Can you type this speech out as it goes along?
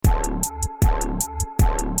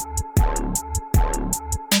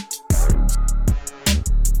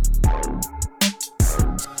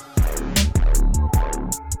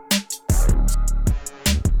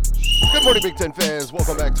Big Ten fans,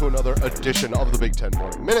 welcome back to another edition of the Big Ten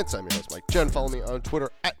Morning Minutes. I'm your host, Mike Chen. Follow me on Twitter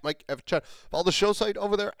at Mike F. Chen. Follow the show site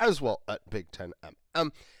over there as well at Big Ten MM.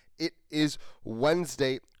 It is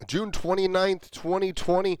Wednesday, June 29th,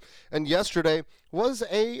 2020, and yesterday was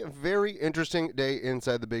a very interesting day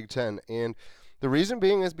inside the Big Ten. And the reason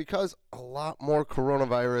being is because a lot more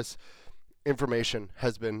coronavirus information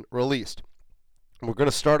has been released. We're going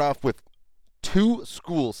to start off with two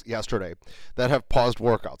schools yesterday that have paused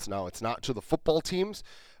workouts. Now, it's not to the football teams.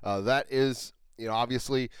 That is,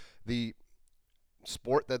 obviously the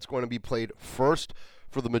sport that's going to be played first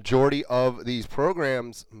for the majority of these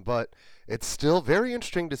programs, but it's still very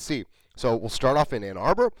interesting to see. So we'll start off in Ann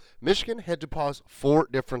Arbor. Michigan had to pause 4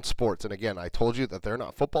 different sports. And again, I told you that they're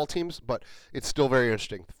not football teams, but it's still very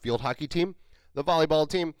interesting. The field hockey team, the volleyball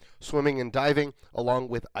team, swimming and diving, along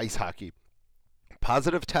with ice hockey.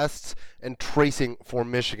 Positive tests and tracing for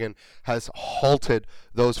Michigan has halted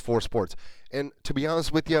those 4 sports. And to be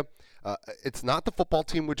honest with you, it's not the football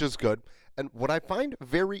team, which is good. And what I find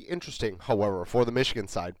very interesting, however, for the Michigan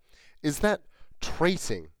side, is that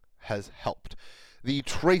tracing has helped. The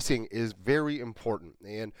tracing is very important,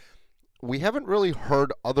 and we haven't really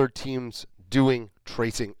heard other teams doing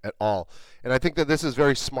tracing at all. And I think that this is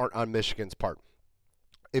very smart on Michigan's part.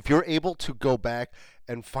 If you're able to go back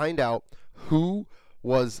and find out who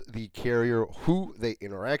was the carrier, who they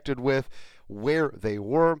interacted with, where they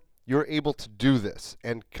were, you're able to do this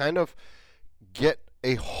and kind of get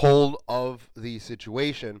a hold of the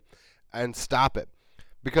situation and stop it.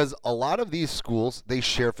 Because a lot of these schools, they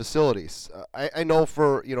share facilities. I know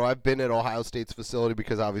I've been at Ohio State's facility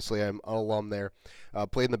because obviously I'm an alum there,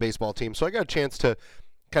 played in the baseball team. So I got a chance to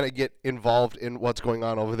kind of get involved in what's going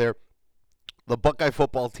on over there. The Buckeye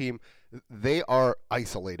football team, they are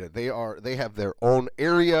isolated. They have their own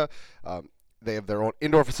area. They have their own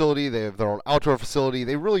indoor facility. They have their own outdoor facility.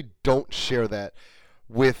 They really don't share that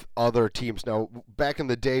with other teams. Now, back in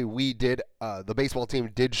the day, the baseball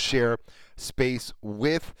team did share space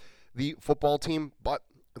with the football team, but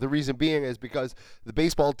the reason being is because the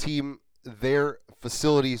baseball team, their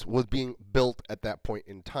facilities was being built at that point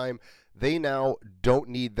in time. They now don't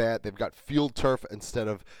need that. They've got field turf instead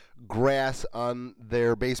of grass on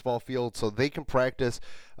their baseball field, so they can practice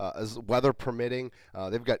as weather permitting.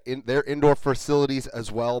 They've got their indoor facilities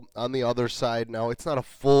as well on the other side. Now, it's not a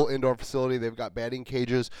full indoor facility. They've got batting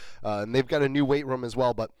cages, and they've got a new weight room as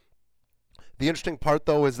well. But the interesting part,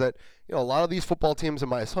 though, is that a lot of these football teams,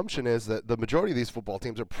 and my assumption is that the majority of these football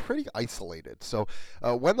teams are pretty isolated. So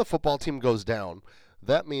when the football team goes down,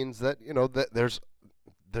 that means that that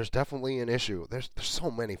there's definitely an issue. There's so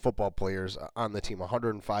many football players on the team,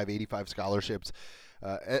 105, 85 scholarships,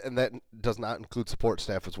 and that does not include support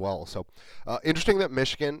staff as well. So interesting that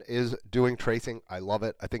Michigan is doing tracing. I love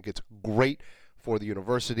it. I think it's great for the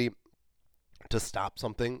university to stop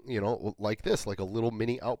something, like this, like a little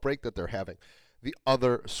mini outbreak that they're having. The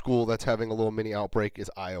other school that's having a little mini outbreak is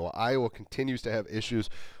Iowa. Iowa continues to have issues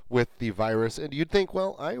with the virus, and you'd think,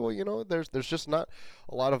 well, Iowa, there's just not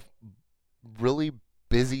a lot of really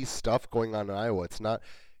busy stuff going on in Iowa. It's not,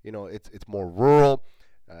 it's more rural.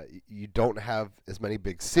 You don't have as many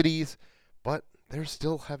big cities, but they're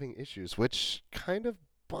still having issues, which kind of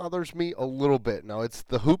bothers me a little bit. Now, it's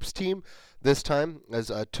the hoops team this time,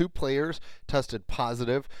 as 2 players tested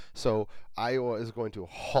positive, so Iowa is going to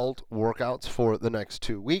halt workouts for the next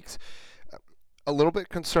 2 weeks. A little bit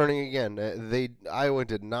concerning again. Iowa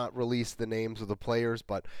did not release the names of the players,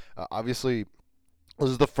 but obviously this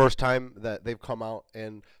is the first time that they've come out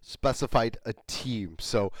and specified a team.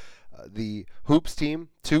 So the hoops team,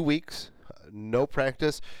 2 weeks, no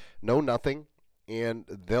practice, no nothing, and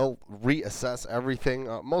they'll reassess everything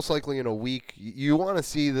most likely in a week. You want to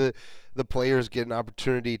see the players get an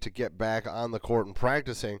opportunity to get back on the court and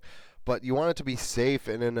practicing, but you want it to be safe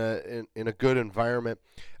and in a good environment.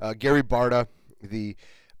 Gary Barta, the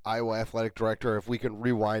Iowa athletic director, if we can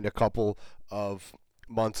rewind a couple of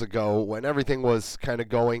months ago when everything was kind of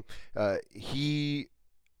going, he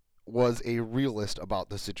was a realist about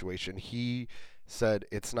the situation. He said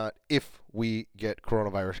it's not if we get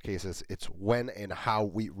coronavirus cases, it's when and how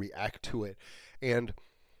we react to it. And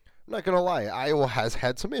I'm not going to lie, Iowa has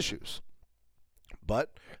had some issues,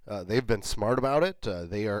 but they've been smart about it.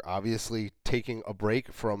 They are obviously taking a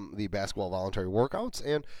break from the basketball voluntary workouts,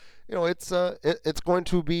 and it's going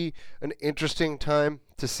to be an interesting time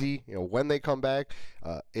to see when they come back,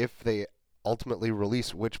 if they ultimately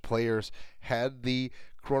release which players had the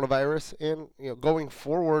coronavirus. And going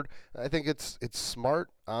forward, I think it's smart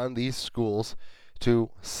on these schools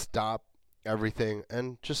to stop everything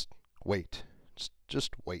and just wait.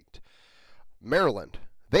 Just wait. Maryland,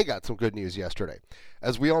 they got some good news yesterday.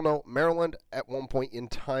 As we all know, Maryland at one point in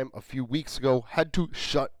time a few weeks ago had to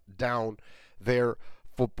shut down their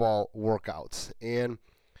football workouts. And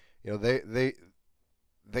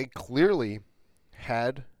they clearly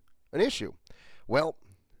had an issue. Well,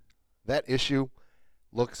 that issue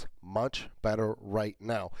looks much better right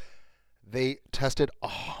now. They tested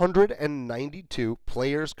 192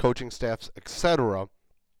 players, coaching staffs, etc.,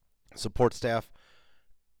 support staff,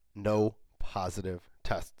 no positive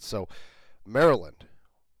tests. So Maryland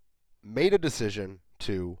made a decision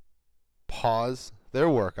to pause their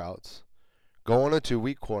workouts, go on a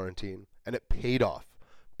 2-week quarantine, and it paid off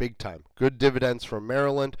big time. Good dividends from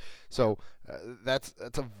Maryland. So that's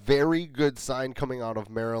a very good sign coming out of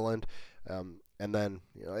Maryland. And then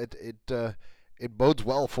it bodes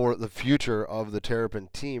well for the future of the Terrapin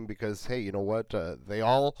team because, hey, you know what? They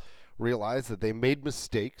all realize that they made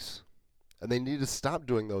mistakes, and they need to stop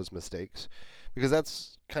doing those mistakes because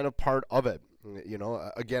that's kind of part of it.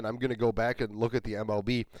 Again, I'm going to go back and look at the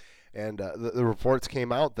MLB, and the reports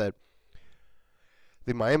came out that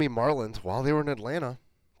the Miami Marlins, while they were in Atlanta,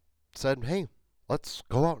 said, hey, let's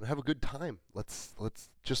go out and have a good time. Let's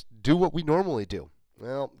just do what we normally do.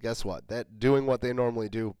 Well, guess what? That doing what they normally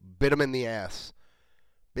do bit them in the ass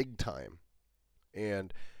big time.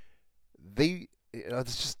 And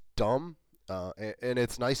it's just dumb. And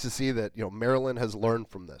it's nice to see that, Maryland has learned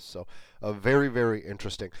from this. So very, very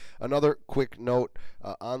interesting. Another quick note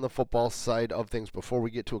on the football side of things before we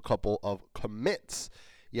get to a couple of commits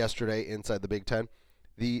yesterday inside the Big Ten.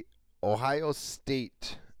 The Ohio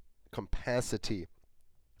State capacity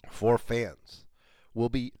for fans will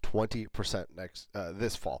be 20%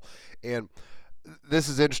 this fall. And this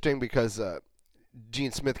is interesting because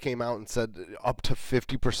Gene Smith came out and said up to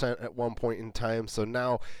 50% at one point in time. So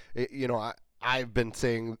now, I've been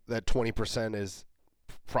saying that 20% is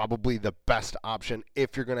probably the best option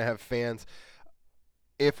if you're going to have fans,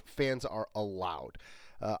 if fans are allowed.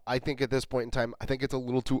 I think at this point in time, I think it's a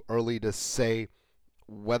little too early to say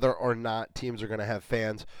whether or not teams are going to have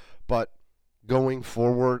fans, but going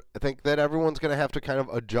forward, I think that everyone's going to have to kind of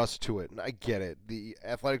adjust to it. And I get it. The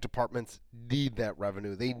athletic departments need that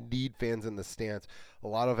revenue. They need fans in the stands. A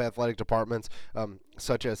lot of athletic departments,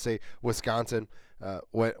 such as, say, Wisconsin,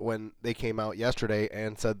 when they came out yesterday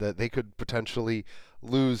and said that they could potentially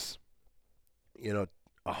lose,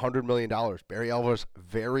 $100 million. Barry Alvarez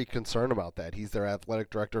very concerned about that. He's their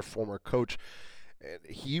athletic director, former coach. And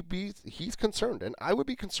he's concerned, and I would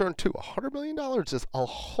be concerned too. $100 million is a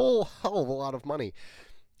whole hell of a lot of money,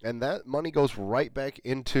 and that money goes right back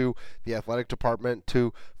into the athletic department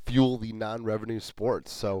to fuel the non-revenue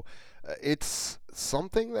sports. So it's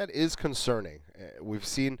something that is concerning. We've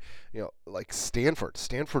seen, like Stanford.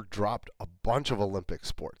 Stanford dropped a bunch of Olympic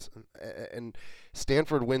sports, and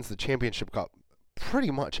Stanford wins the championship cup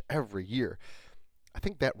pretty much every year. I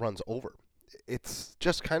think that runs over. It's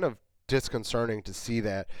just kind of disconcerting to see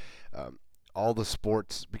that all the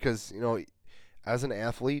sports, because as an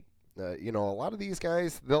athlete, a lot of these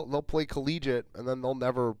guys they'll play collegiate and then they'll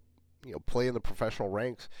never play in the professional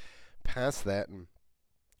ranks past that, and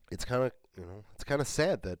it's kind of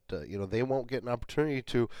sad that they won't get an opportunity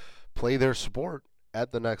to play their sport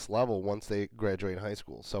at the next level once they graduate high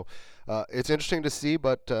school. So it's interesting to see,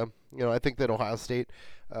 but I think that Ohio State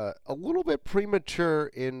a little bit premature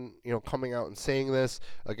in coming out and saying this.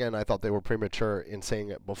 Again, I thought they were premature in saying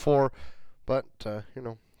it before, but I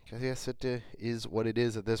guess it is what it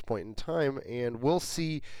is at this point in time, and we'll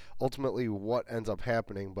see ultimately what ends up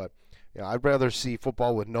happening. But I'd rather see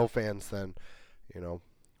football with no fans than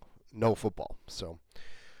no football. So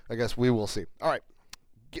I guess we will see. All right.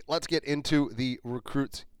 Let's get into the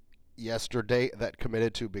recruits yesterday that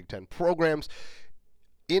committed to Big Ten programs.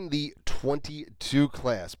 In the 22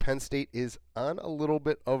 class, Penn State is on a little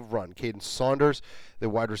bit of run. Caden Saunders, the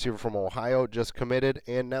wide receiver from Ohio, just committed,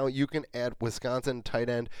 and now you can add Wisconsin tight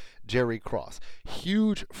end Jerry Cross.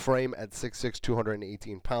 Huge frame at 6'6",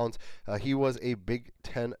 218 pounds. He was a Big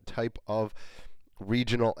Ten type of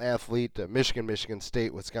regional athlete, Michigan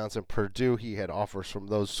State, Wisconsin, Purdue. He had offers from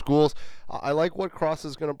those schools. I like what Cross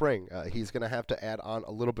is going to bring. He's going to have to add on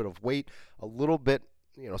a little bit of weight, a little bit,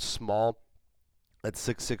 small at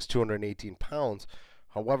 6'6", 218 pounds.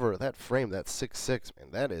 However, that frame, that 6'6",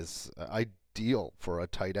 man, that is ideal for a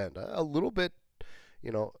tight end. A little bit,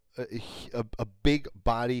 a big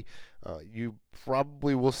body. You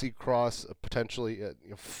probably will see Cross potentially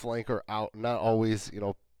flanker out, not always,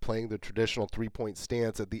 playing the traditional three-point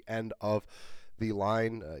stance at the end of the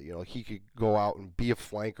line. He could go out and be a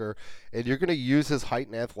flanker, and you're going to use his height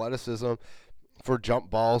and athleticism for jump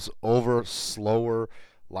balls over slower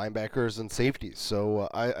linebackers and safeties. So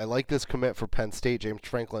I like this commit for Penn State. James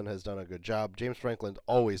Franklin has done a good job. James Franklin's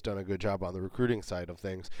always done a good job on the recruiting side of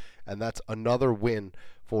things, and that's another win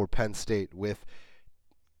for Penn State with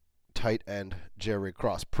tight end Jerry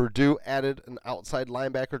Cross. Purdue added an outside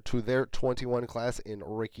linebacker to their 21 class in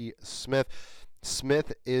Ricky Smith.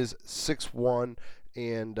 Smith is 6'1"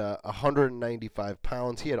 and 195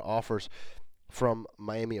 pounds. He had offers from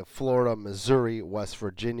Miami of Florida, Missouri, West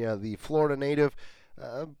Virginia. The Florida native,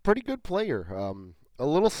 pretty good player. A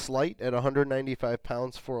little slight at 195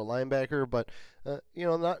 pounds for a linebacker, but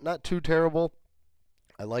not too terrible.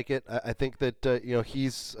 I like it. I think that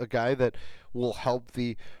he's a guy that will help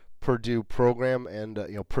the Purdue program, and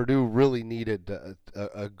Purdue really needed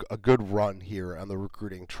a good run here on the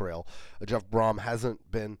recruiting trail. Jeff Brom hasn't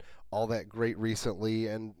been all that great recently,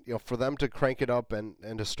 and for them to crank it up and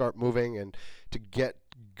to start moving and to get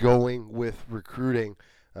going with recruiting,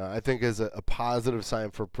 I think is a positive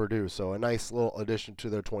sign for Purdue. So a nice little addition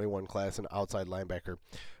to their 21 class, and outside linebacker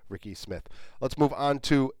Ricky Smith. Let's move on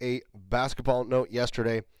to a basketball note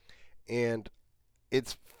yesterday, and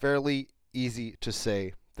it's fairly easy to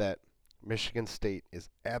say that Michigan State is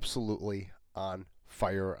absolutely on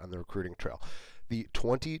fire on the recruiting trail. The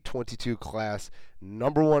 2022 class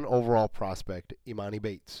 #1 overall prospect, Imani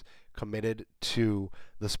Bates, committed to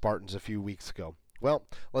the Spartans a few weeks ago. Well,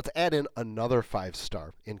 let's add in another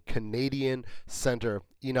 5-star in Canadian center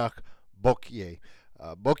Enoch Boakye.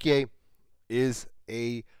 Boakye is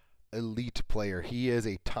a elite player. He is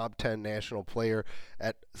a top 10 national player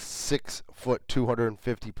at 6 foot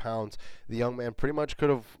 250 pounds. The young man pretty much could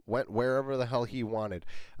have went wherever the hell he wanted.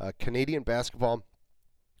 Canadian basketball,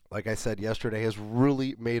 like I said yesterday, has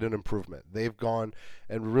really made an improvement. They've gone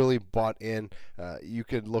and really bought in. You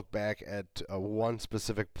could look back at one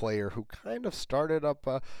specific player who kind of started up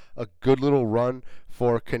a good little run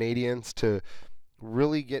for Canadians to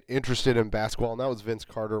really get interested in basketball, and that was Vince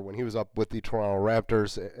Carter when he was up with the Toronto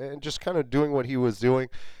Raptors, and just kind of doing what he was doing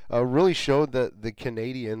really showed that the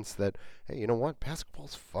Canadians that, hey, you know what,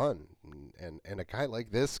 basketball's fun, and a guy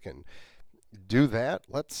like this can do that.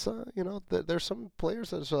 Let's there's some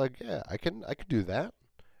players that are like, yeah, I can do that,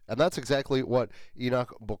 and that's exactly what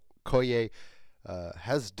Enoch Boakye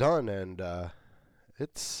has done, and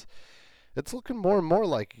it's looking more and more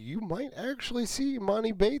like you might actually see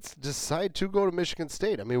Imani Bates decide to go to Michigan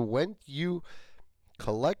State. I mean, when you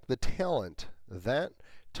collect the talent that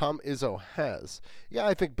Tom Izzo has, yeah,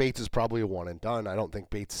 I think Bates is probably a one and done. I don't think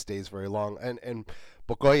Bates stays very long. And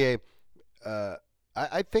Boakye,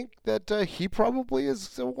 I think that he probably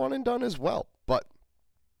is a one and done as well. But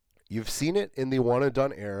you've seen it in the one and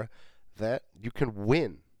done era that you can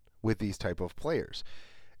win with these type of players.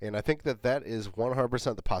 And I think that is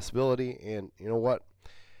 100% the possibility. And you know what?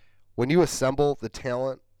 When you assemble the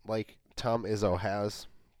talent like Tom Izzo has,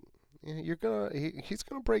 he's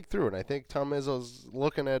gonna break through. And I think Tom Izzo's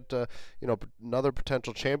looking at another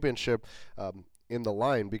potential championship in the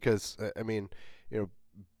line, because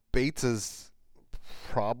Bates is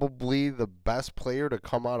probably the best player to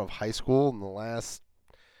come out of high school in the last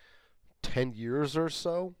 10 years or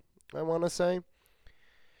so, I want to say.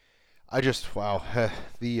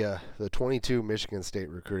 The 22 Michigan State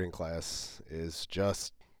recruiting class is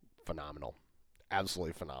just phenomenal,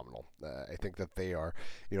 absolutely phenomenal. I think that they are,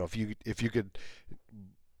 if you could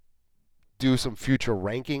do some future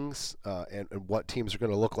rankings and what teams are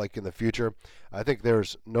going to look like in the future, I think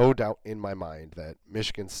there's no doubt in my mind that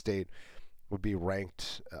Michigan State would be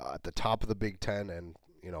ranked at the top of the Big Ten, and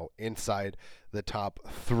inside the top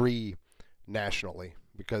 3 nationally.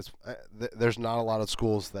 Because there's not a lot of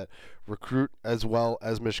schools that recruit as well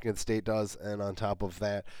as Michigan State does, and on top of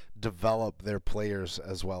that, develop their players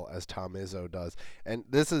as well as Tom Izzo does. And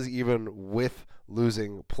this is even with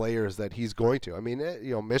losing players that he's going to. I mean,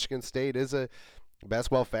 Michigan State is a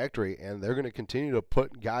basketball factory, and they're going to continue to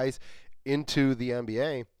put guys into the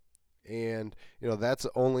NBA. And, that's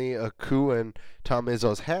only a coup in Tom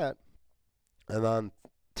Izzo's hat. And on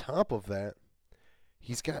top of that,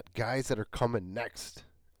 he's got guys that are coming next,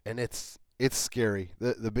 and it's scary.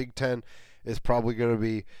 The Big Ten is probably going to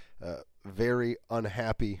be very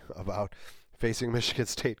unhappy about facing Michigan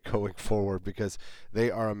State going forward, because they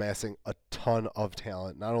are amassing a ton of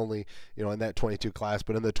talent, not only in that 22 class,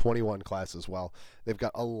 but in the 21 class as well. They've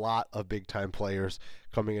got a lot of big-time players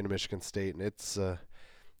coming into Michigan State, and it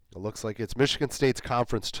looks like it's Michigan State's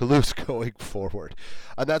conference to lose going forward.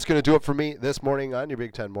 And that's going to do it for me this morning on your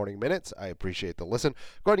Big Ten Morning Minutes. I appreciate the listen.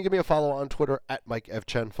 Go ahead and give me a follow on Twitter at Mike F.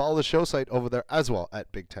 Chen. Follow the show site over there as well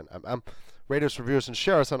at Big Ten MM. Rate us, review us, and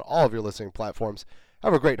share us on all of your listening platforms.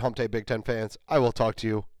 Have a great hump day, Big Ten fans. I will talk to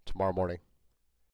you tomorrow morning.